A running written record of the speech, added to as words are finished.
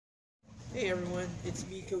Hey everyone, it's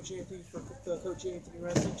me, Coach Anthony from the Coach Anthony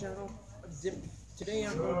Wrestling Channel. Today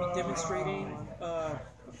I'm going to be demonstrating a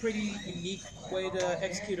pretty unique way to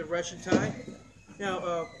execute a Russian tie.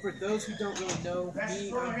 Now, for those who don't really know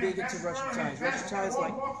me, I'm big into Russian ties. Russian ties is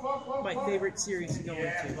like my favorite series to go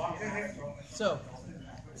into. So,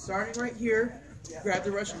 starting right here, grab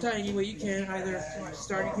the Russian tie any way you can, either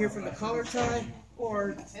starting here from the collar tie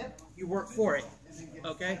or you work for it,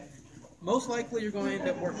 okay? Most likely you're going to end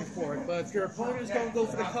up working for it, but if your opponent is going to go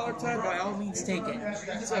for the collar tie, by all means take it.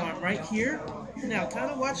 So I'm right here. Now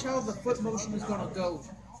kind of watch how the foot motion is going to go.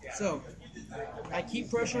 So I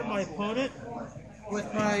keep pressuring my opponent with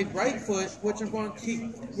my right foot, which I'm going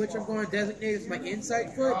to designate as my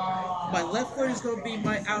inside foot. My left foot is going to be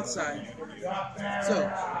my outside.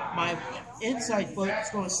 So my inside foot is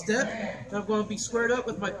going to step, and I'm going to be squared up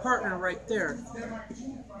with my partner right there.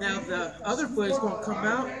 Now the other foot is going to come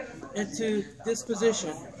out into this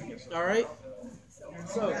position. Alright?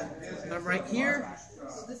 So I'm right here.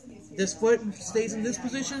 This foot stays in this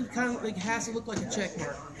position, kind of like has to look like a check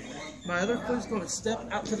mark. My other foot is going to step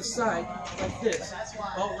out to the side like this.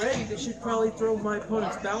 Already, this should probably throw my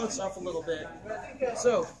opponent's balance off a little bit.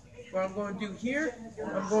 So, what I'm going to do here,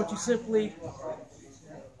 I'm going to simply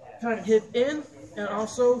kind of hit in, and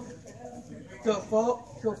also he'll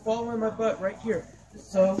fall on my butt right here.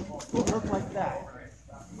 So, it'll work like that.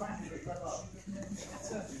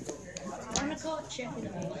 I'm going to call it checking.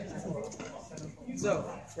 So,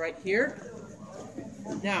 right here.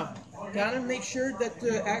 Now, gotta make sure that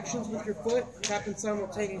the actions with your foot happen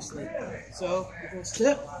simultaneously. So, you're going to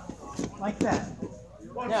step like that.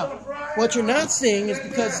 Now, what you're not seeing is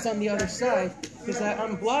because it's on the other side, is that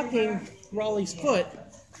I'm blocking Raleigh's foot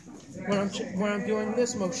when I'm doing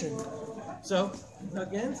this motion. So,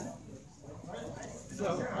 again,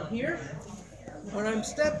 I'm here. When I'm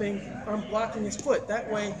stepping, I'm blocking his foot.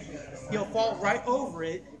 That way, he'll fall right over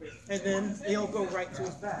it, and then he'll go right to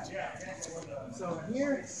his back. So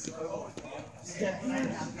here, step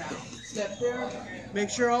here, step there. Make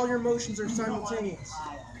sure all your motions are simultaneous.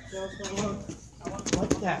 So it's going to look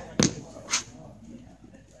like that.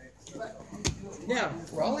 Now,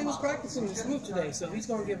 Raleigh was practicing this move today, so he's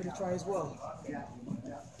going to give it a try as well.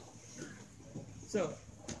 So,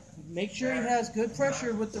 make sure he has good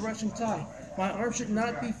pressure with the Russian tie. My arm should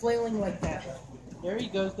not be flailing like that. There he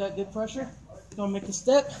goes, got good pressure. Gonna make a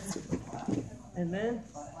step, and then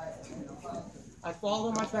I fall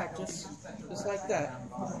on my back just like that.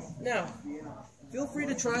 Now, feel free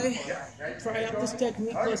to try out this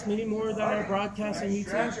technique plus many more that I broadcast on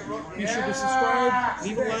YouTube. Be sure to subscribe,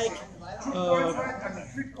 leave a like,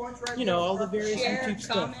 all the various Share, YouTube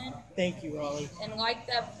stuff. comment. Thank you, Raleigh. And like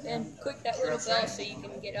that, and click that little bell so you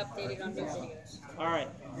can get updated on new videos. All right,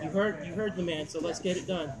 you heard the man, so let's get it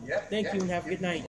done. Thank you and have a good night.